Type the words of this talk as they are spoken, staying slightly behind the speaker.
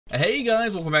Hey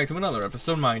guys, welcome back to another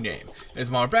episode. My name is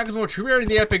BAWR, back with more Terraria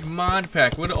the Epic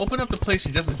Modpack. We're going to open up the place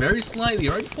just very slightly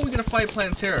right before we're going to fight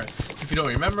Plantera. If you don't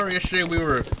remember, yesterday we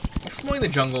were exploring the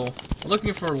jungle,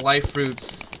 looking for life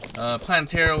fruits.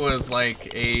 Plantera was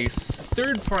like a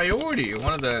third priority.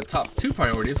 One of the top two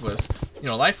priorities was,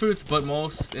 life fruits, but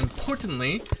most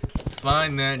importantly,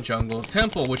 find that jungle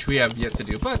temple, which we have yet to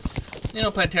do. But,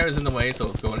 Plantera's in the way, so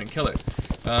let's go ahead and kill it.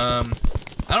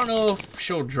 I don't know if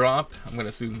she'll drop, I'm gonna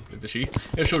assume it's a she,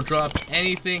 if she'll drop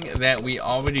anything that we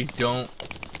don't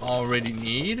already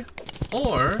need,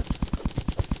 or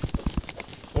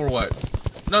what?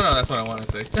 No, that's what I want to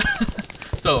say.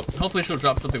 So, hopefully she'll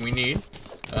drop something we need,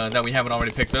 that we haven't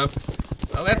already picked up.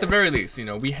 At the very least,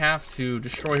 we have to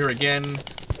destroy her again,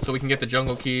 so we can get the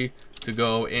jungle key to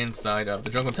go inside of the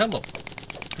jungle temple.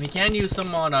 We can use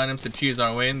some mod items to cheese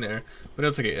our way in there, but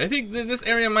it's okay. I think this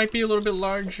area might be a little bit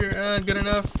larger, good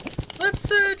enough. Let's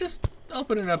just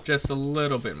open it up just a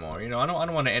little bit more. I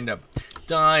don't want to end up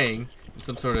dying in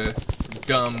some sort of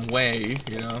dumb way,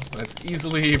 that's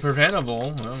easily preventable,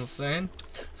 you know what I'm saying?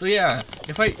 So yeah,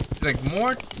 if I,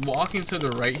 more walking to the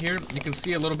right here, you can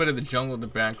see a little bit of the jungle in the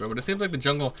background, but it seems like the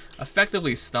jungle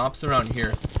effectively stops around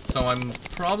here. So I'm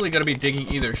probably going to be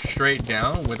digging either straight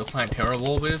down where the Plantera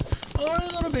wolf is, or a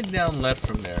little bit down left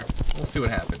from there. We'll see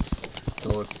what happens. So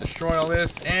let's destroy all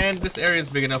this, and this area is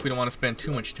big enough we don't want to spend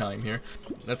too much time here.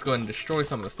 Let's go ahead and destroy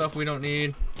some of the stuff we don't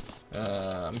need.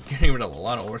 I'm getting rid of a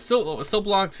lot of ore. Silt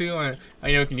block too. I know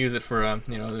you can use it for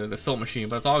the silt machine,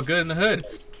 but it's all good in the hood.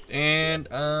 And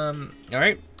all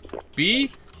right,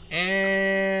 B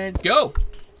and go.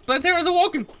 Plantera's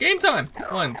awoken. Game time.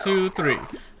 1, 2, 3.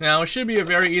 Now it should be a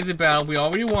very easy battle. We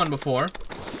already won before,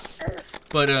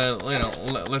 but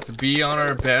let's be on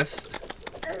our best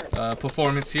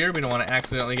performance here. We don't want to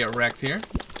accidentally get wrecked here,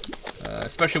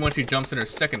 especially when she jumps in her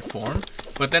second form.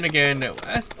 But then again,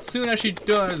 as soon as she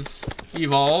does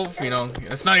evolve,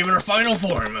 it's not even her final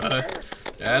form.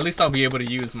 At least I'll be able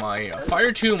to use my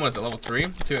Fire Tomb, was at level 3,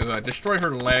 to destroy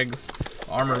her legs,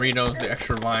 armorinos, the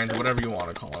extra vines, whatever you want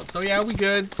to call it. So yeah, we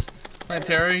good.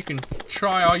 Plantera, you can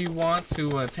try all you want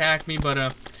to attack me, but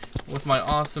with my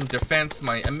awesome defense,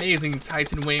 my amazing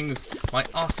Titan wings, my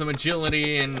awesome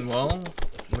agility, and well,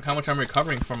 look how much I'm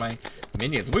recovering from my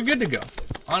minions. We're good to go.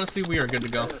 Honestly, we are good to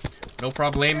go. No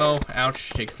problemo. Ouch,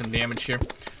 take some damage here.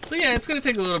 So yeah, it's gonna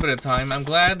take a little bit of time. I'm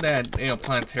glad that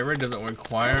Plantera doesn't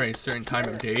require a certain time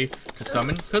of day to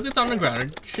summon, because it's on the ground.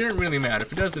 It shouldn't really matter.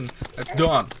 If it doesn't, that's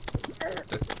dumb.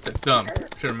 That's dumb.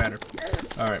 Shouldn't matter.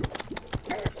 Alright.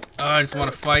 I just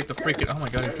want to fight the freaking... Oh my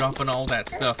god, you're dropping all that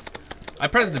stuff. I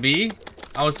pressed the B.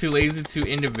 I was too lazy to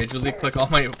individually click all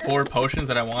my 4 potions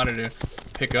that I wanted to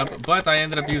pick up, but I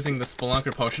ended up using the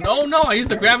Spelunker potion. Oh no, I used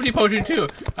the gravity potion too.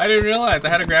 I didn't realize I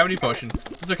had a gravity potion.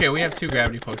 It's okay, we have 2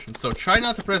 gravity potions, so try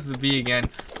not to press the B again.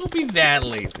 Don't be that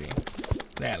lazy.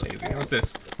 What's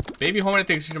this? Baby hornet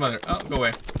thinks she's your mother. Oh, go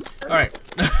away. Alright.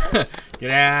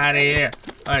 Get out of here.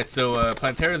 Alright, so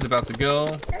Plantera's about to go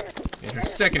in her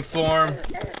second form.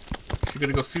 She's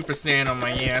gonna go Super Saiyan on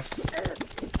my ass.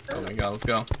 Oh my god, let's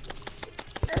go.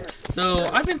 So,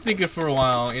 I've been thinking for a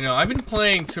while, I've been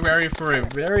playing Terraria for a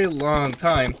very long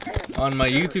time on my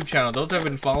YouTube channel. Those have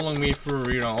been following me for,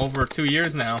 over 2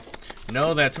 years now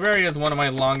know that Terraria is one of my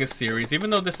longest series, even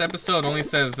though this episode only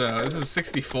says, this is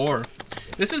 64.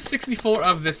 This is 64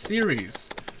 of this series.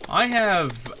 I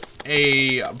have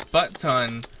a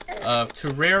butt-ton of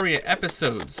Terraria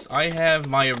episodes. I have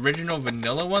my original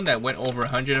vanilla one that went over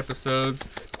 100 episodes.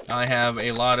 I have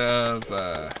a lot of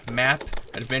map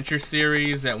adventure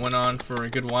series that went on for a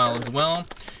good while as well.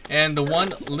 And the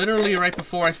one literally right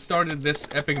before I started this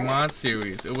epic mod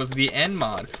series, it was the N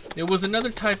mod. It was another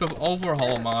type of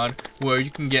overhaul mod where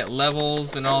you can get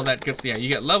levels and all that good stuff. Yeah, you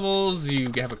get levels, you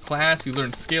have a class, you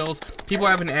learn skills. People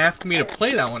haven't asked me to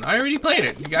play that one. I already played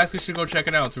it. You guys should go check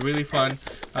it out. It's really fun.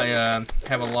 I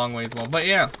have a long way as well. But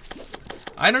yeah,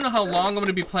 I don't know how long I'm going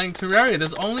to be playing Terraria.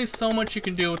 There's only so much you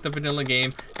can do with the vanilla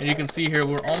game. And you can see here,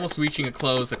 we're almost reaching a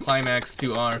close, a climax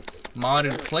to our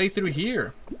modded playthrough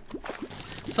here.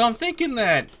 So I'm thinking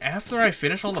that after I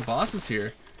finish all the bosses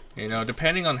here,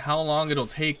 depending on how long it'll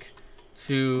take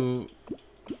for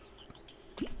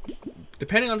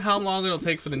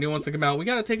the new ones to come out, we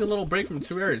gotta take a little break from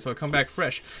Terraria so I come back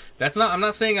fresh. I'm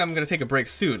not saying I'm gonna take a break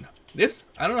soon.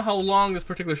 I don't know how long this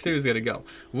particular series is gonna go.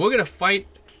 We're gonna fight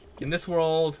in this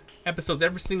world episodes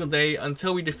every single day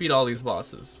until we defeat all these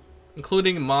bosses,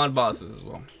 including mod bosses as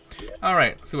well.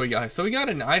 Alright, so we got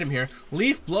an item here.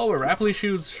 Leaf blower rapidly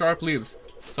shoots sharp leaves.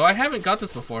 So I haven't got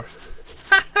this before.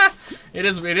 It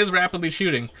is rapidly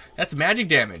shooting. That's magic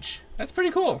damage. That's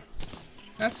pretty cool.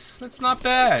 That's not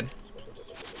bad.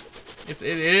 it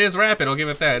is rapid, I'll give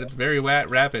it that. It's very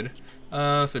rapid.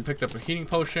 So we picked up a heating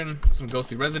potion, some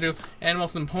ghostly residue, and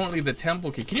most importantly, the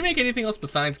temple key. Can you make anything else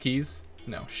besides keys?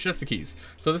 No, it's just the keys.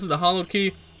 So this is the hollowed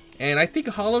key, and I think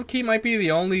a hollowed key might be the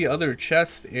only other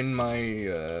chest in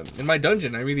my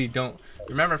dungeon. I really don't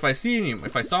remember if I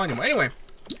saw any more. Anyway,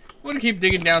 we're gonna keep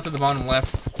digging down to the bottom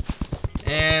left,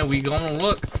 and we gonna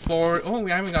look for. Oh, I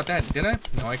haven't got that, did I?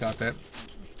 No, I got that.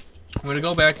 I'm gonna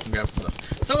go back and grab some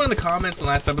stuff. Someone in the comments in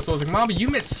the last episode was like, Mabi, you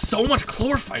missed so much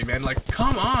chlorophyte, man. Like,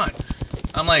 come on.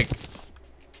 I'm like,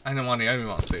 I didn't even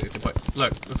want to say anything, but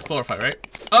look, it's chlorophyte, right?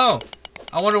 Oh,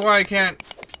 I wonder why I can't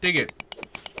dig it.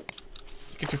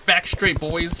 Get your facts straight,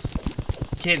 boys.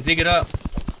 Can't dig it up.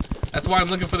 That's why I'm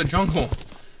looking for the jungle.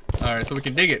 Alright, so we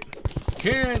can dig it.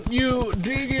 Can you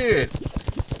dig it?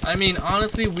 I mean,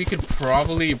 honestly, we could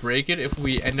probably break it if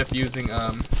we end up using,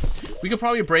 we could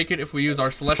probably break it if we use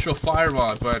our Celestial Fire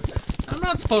Mod, but I'm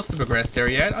not supposed to progress there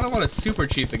yet. I don't want to super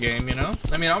cheat the game, you know?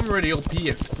 I mean, I'm already OP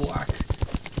as fuck.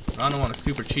 I don't want to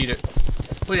super cheat it.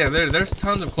 But yeah, there's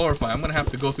tons of chlorophyte. I'm going to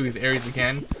have to go through these areas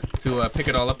again to pick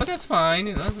it all up, but that's fine,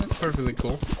 you know? That's perfectly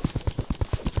cool.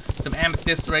 Some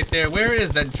amethyst right there. Where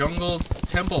is that jungle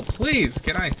temple? Please,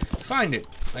 can I find it?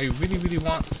 I really, really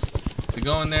want to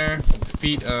go in there,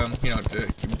 defeat, you know, to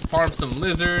farm some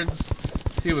lizards,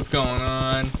 see what's going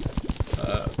on.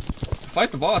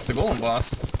 Fight the boss, the golem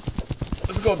boss.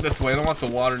 Let's go up this way. I don't want the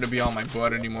water to be on my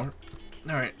butt anymore.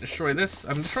 Alright, destroy this.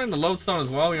 I'm destroying the lodestone as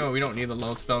well. You know, we don't need the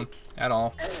lodestone at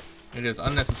all. It is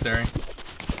unnecessary.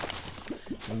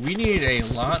 We need a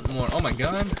lot more. Oh my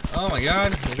god. Oh my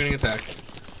god. We're getting attacked.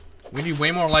 We need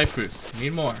way more life fruits.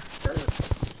 Need more.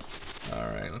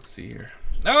 Alright, let's see here.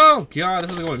 Oh god,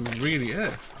 this is going really.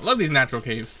 I love these natural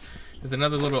caves. There's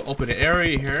another little open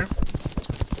area here.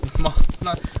 It's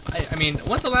not. I mean,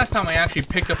 when's the last time I actually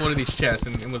picked up one of these chests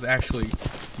and it was actually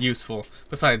useful?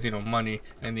 Besides, you know, money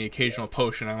and the occasional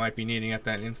potion I might be needing at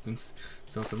that instance.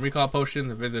 So some recall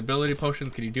potions, invisibility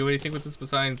potions. Can you do anything with this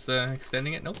besides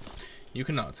extending it? Nope. You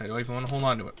cannot. So I don't even want to hold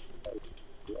on to it.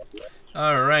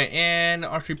 Alright, and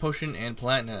archery potion and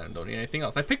platinum. Don't need anything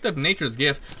else. I picked up Nature's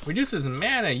Gift. Reduces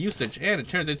mana usage and it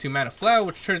turns into mana flower,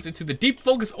 which turns into the deep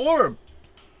focus orb.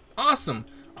 Awesome.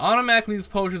 Automatically use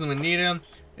potions when we need them.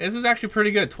 This is actually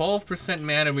pretty good. 12%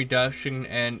 mana reduction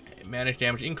and mana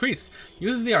damage increase.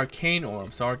 Uses the arcane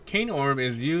orb. So arcane orb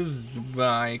is used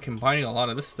by combining a lot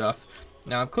of this stuff.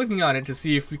 Now I'm clicking on it to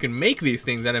see if we can make these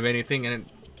things out of anything, and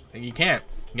you can't.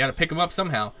 You gotta pick them up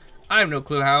somehow. I have no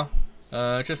clue how.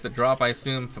 It's just a drop, I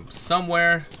assume, from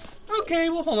somewhere. Okay,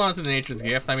 we'll hold on to the Nature's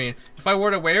Gift. I mean, if I were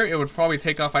to wear it, it would probably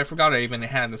take off. I forgot I even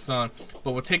had this on.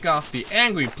 But we'll take off the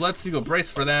Angry Bloodseagull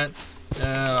Brace for that.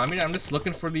 I mean, I'm just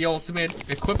looking for the ultimate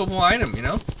equipable item, you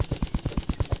know?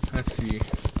 Let's see.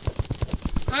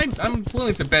 I'm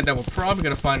willing to bet that we're probably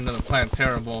going to find another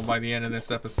Plantera bowl by the end of this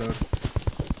episode.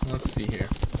 Let's see here.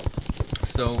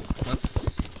 So,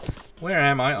 where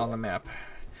am I on the map?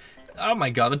 Oh my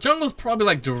god, the jungle's probably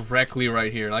like directly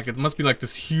right here. Like, it must be like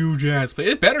this huge ass place.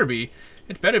 It better be.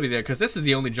 It better be there, because this is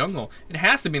the only jungle. It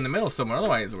has to be in the middle somewhere,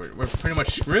 otherwise we're pretty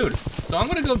much screwed. So I'm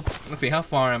gonna go, let's see, how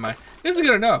far am I? This is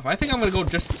good enough. I think I'm gonna go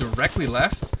just directly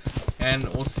left, and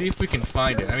we'll see if we can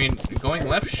find it. I mean, going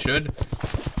left should,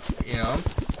 you know,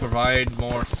 provide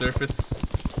more surface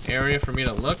area for me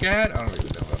to look at. I don't really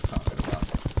know what I'm talking about.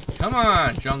 Come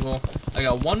on, jungle. I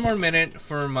got 1 more minute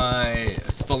for my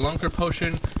Spelunker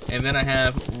potion, and then I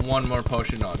have 1 more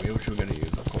potion on me, which we're gonna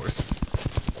use, of course.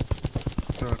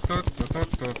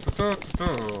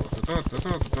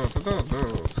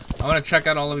 I want to check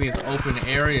out all of these open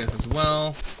areas as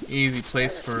well. Easy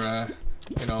place for,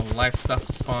 you know, life stuff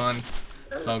to spawn.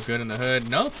 It's all good in the hood.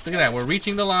 Nope, look at that. We're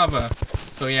reaching the lava.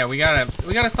 So yeah, we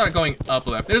gotta start going up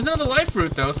left. There's another life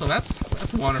fruit though, so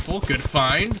that's wonderful. Good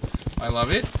find. I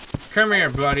love it. Come here,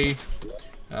 buddy.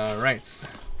 Right.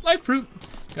 Life fruit.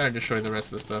 Gotta destroy the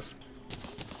rest of the stuff.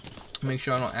 Make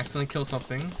sure I don't accidentally kill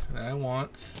something that I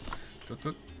want.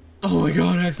 Oh my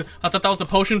god, I thought that was a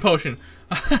potion.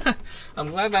 I'm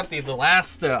glad that the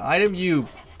last item you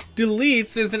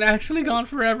delete isn't actually gone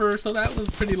forever, so that was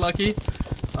pretty lucky.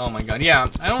 Oh my god, yeah,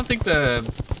 I don't think the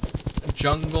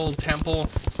jungle temple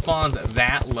spawns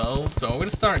that low, so we're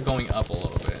gonna start going up a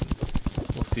little bit.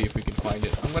 We'll see if we can find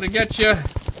it. I'm gonna get you.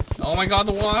 Oh my god,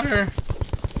 the water.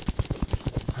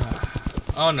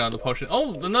 Oh no, the potion.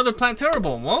 Oh, another Plantera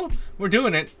bowl. Well, we're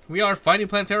doing it. We are fighting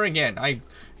Plantera again.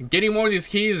 Getting more of these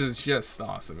keys is just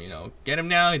awesome, you know. Get them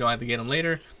now, you don't have to get them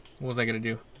later. What was I gonna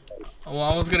do? Well,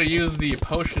 I was gonna use the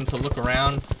potion to look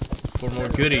around for more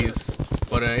goodies.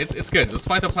 But it's good. Let's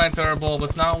fight the Plantera bowl.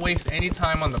 Let's not waste any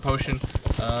time on the potion.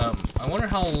 I wonder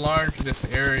how large this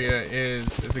area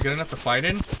is. Is it good enough to fight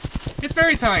in? It's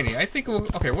very tiny. I think we'll,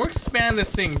 okay, we'll expand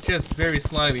this thing just very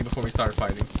slightly before we start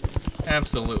fighting.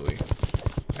 Absolutely.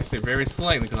 I say very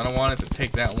slightly because I don't want it to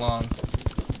take that long.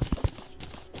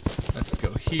 Let's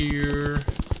go here.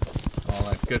 All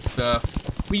that good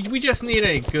stuff. We just need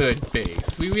a good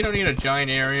base. We don't need a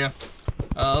giant area.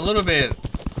 A little bit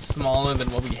smaller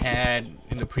than what we had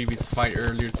in the previous fight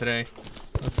earlier today.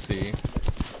 Let's see.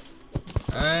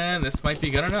 And this might be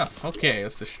good enough. Okay,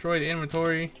 let's destroy the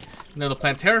inventory. Another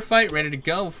Plantera fight ready to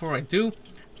go. Before I do,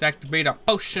 let's activate our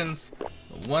potions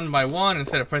one by one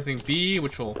instead of pressing B,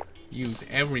 which will use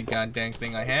every goddamn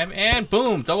thing I have. And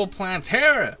boom, double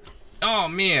Plantera. Oh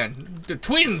man, the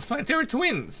twins, Plantera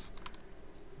twins.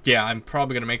 Yeah, I'm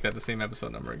probably gonna make that the same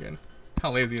episode number again.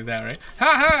 How lazy is that, right?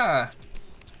 Ha ha!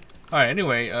 Alright,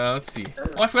 anyway, let's see.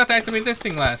 Oh, I forgot to activate this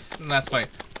thing last fight.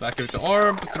 So activate the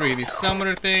orb, 3 of these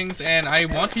summoner things, and I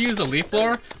want to use a leaf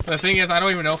blower, but the thing is, I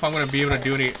don't even know if I'm gonna be able to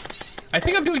do any. I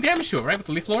think I'm doing damage to it, right, with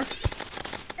the leaf blower?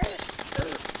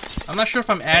 I'm not sure if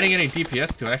I'm adding any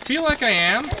DPS to it. I feel like I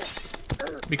am,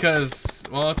 because,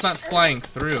 well, it's not flying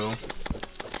through.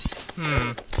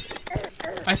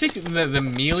 I think the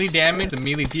melee damage, the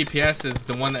melee DPS is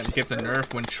the one that gets a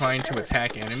nerf when trying to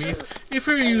attack enemies. If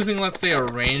you're using, let's say, a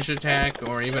ranged attack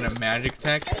or even a magic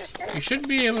attack, you should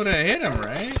be able to hit him,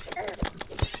 right?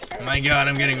 My god,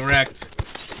 I'm getting wrecked.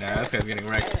 Nah, this guy's getting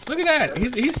wrecked. Look at that!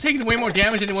 He's taking way more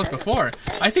damage than he was before.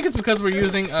 I think it's because we're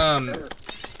using,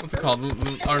 what's it called?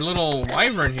 Our little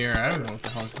wyvern here. I don't know what the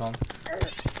hell it's called.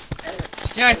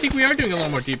 Yeah, I think we are doing a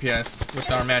little more DPS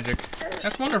with our magic.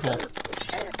 That's wonderful.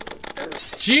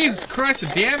 Jesus Christ, the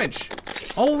damage!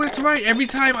 Oh, that's right. Every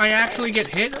time I actually get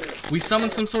hit, we summon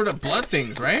some sort of blood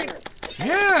things, right?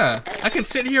 Yeah! I can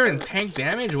sit here and tank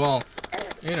damage while,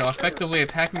 you know, effectively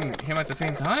attacking him at the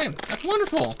same time. That's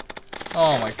wonderful.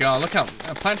 Oh my god, look how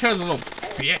Plantera's a little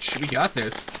bitch. We got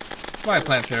this. Bye,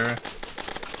 Plantera.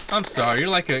 I'm sorry, you're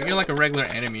like a regular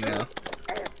enemy now.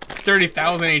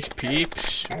 30,000 HP.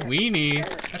 Psh, weenie.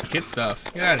 That's kid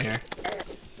stuff. Get out of here.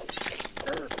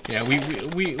 Yeah,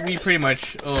 we pretty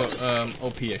much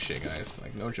OP as shit, guys.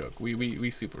 Like, no joke. We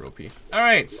super OP.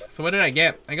 Alright, so what did I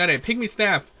get? I got a pygmy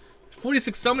staff.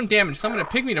 46 summon damage. Summon a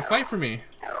pygmy to fight for me.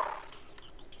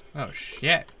 Oh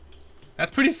shit.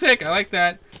 That's pretty sick. I like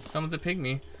that. Summons a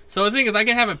pygmy. So the thing is, I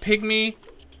can have a pygmy.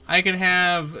 I can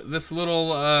have this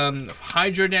little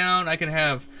Hydra down. I can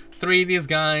have 3 of these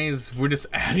guys. We're just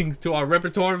adding to our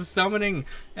repertoire of summoning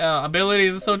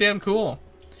abilities. It's so damn cool.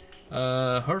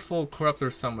 Hurtful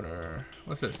Corruptor Summoner.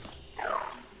 What's this?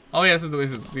 Oh yeah,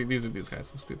 these are these guys.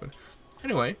 I'm stupid.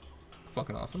 Anyway,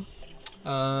 fucking awesome.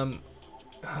 My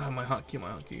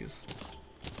hotkeys.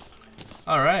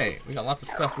 All right, we got lots of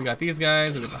stuff. We got these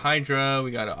guys. We got the Hydra.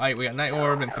 We got Night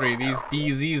Orb and 3 of these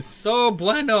BZs. So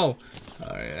bueno. All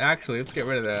right, actually, let's get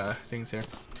rid of the things here.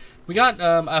 We got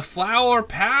a Flower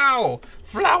Pow.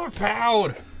 Flower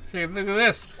Powed. See, look at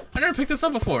this. I never picked this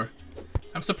up before.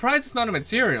 I'm surprised it's not a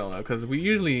material though, because we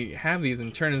usually have these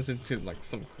and turn this into like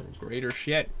some greater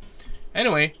shit.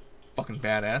 Anyway, fucking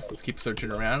badass. Let's keep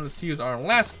searching around. Let's use our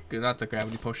last, not the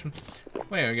gravity potion.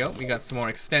 There we go. We got some more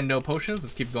extendo potions.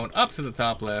 Let's keep going up to the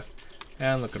top left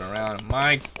and looking around.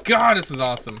 My god, this is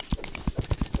awesome.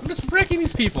 I'm just wrecking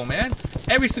these people, man.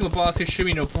 Every single boss here should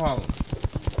be no problem.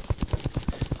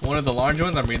 One of the larger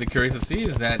ones I'm really curious to see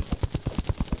is that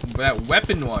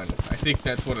weapon one. I think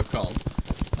that's what it's called.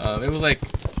 It was like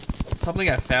something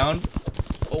I found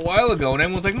a while ago, and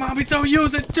everyone's like, "Mommy, don't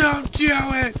use it! Don't do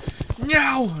it!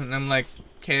 No!" And I'm like,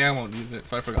 "Okay, I won't use it."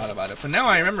 So I forgot about it. But now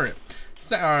I remember it.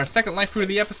 Our second life through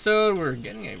the episode, we're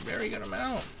getting a very good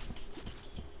amount.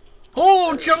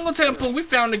 Oh, Jungle Temple! We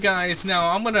found it, guys. Now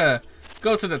I'm gonna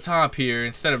go to the top here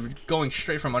instead of going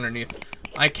straight from underneath.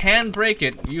 I can break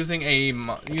it using a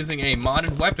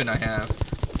modded weapon I have,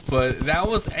 but that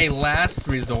was a last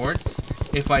resort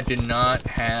if I did not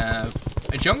have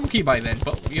a jungle key by then.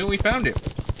 But you know, we found it.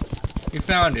 We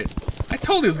found it. I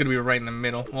told you it was gonna be right in the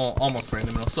middle. Well, almost right in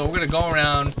the middle. So we're gonna go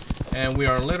around, and we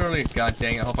are literally. God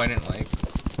dang! I hope I didn't like.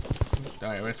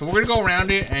 Alright, so we're gonna go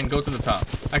around it and go to the top.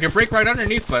 I can break right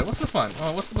underneath, but what's the fun?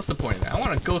 Oh, what's the point of that? I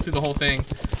want to go through the whole thing.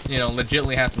 You know,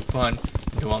 legitimately have some fun,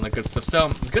 do all that good stuff. So,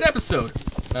 good episode.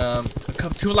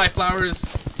 2 life flowers,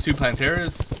 2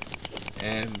 Planteras,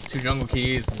 and 2 jungle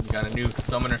keys. And we got a new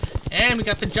summoner, and we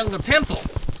got the jungle temple.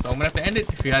 So I'm gonna have to end it.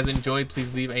 If you guys enjoyed,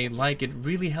 please leave a like. It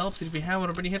really helps. And if you haven't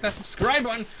already, hit that subscribe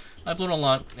button. I upload a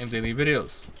lot of daily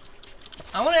videos.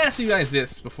 I want to ask you guys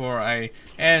this before I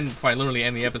literally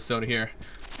end the episode here.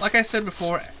 Like I said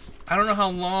before, I don't know how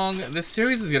long this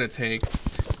series is gonna take,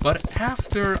 but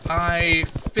after I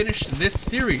finish this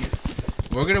series,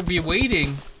 we're gonna be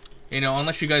waiting. You know,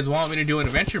 unless you guys want me to do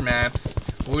adventure maps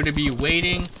we're going to be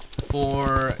waiting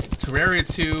for Terraria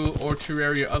 2 or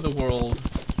Terraria Otherworld.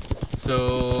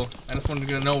 So I just wanted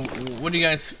to know, what do you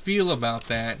guys feel about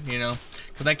that, you know?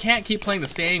 Because I can't keep playing the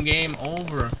same game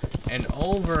over and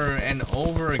over and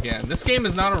over again. This game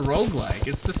is not a roguelike.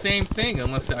 It's the same thing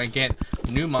unless I get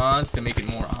new mods to make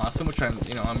it more awesome, which I'm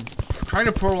trying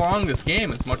to prolong this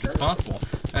game as much as possible.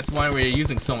 That's why we're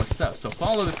using so much stuff. So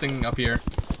follow this thing up here.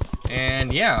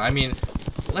 And yeah, I mean,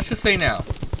 let's just say now,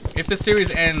 if this series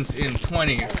ends in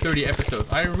 20 or 30 episodes,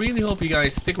 I really hope you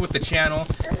guys stick with the channel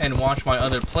and watch my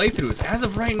other playthroughs. As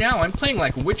of right now, I'm playing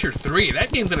like Witcher 3.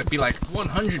 That game's gonna be like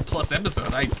 100 plus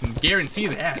episodes. I can guarantee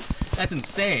that. That's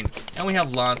insane. And we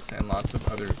have lots and lots of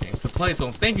other games to play.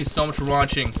 So thank you so much for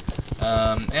watching.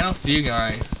 And I'll see you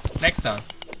guys next time.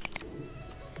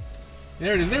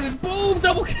 There it is. There it is. Boom!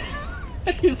 Double kill.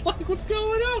 He's like, what's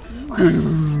going on?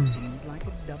 Seems like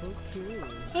a double kill.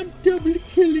 A double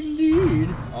kill indeed.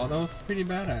 Oh, that was pretty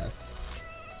badass.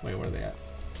 Wait, where are they at?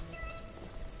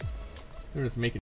 They're just making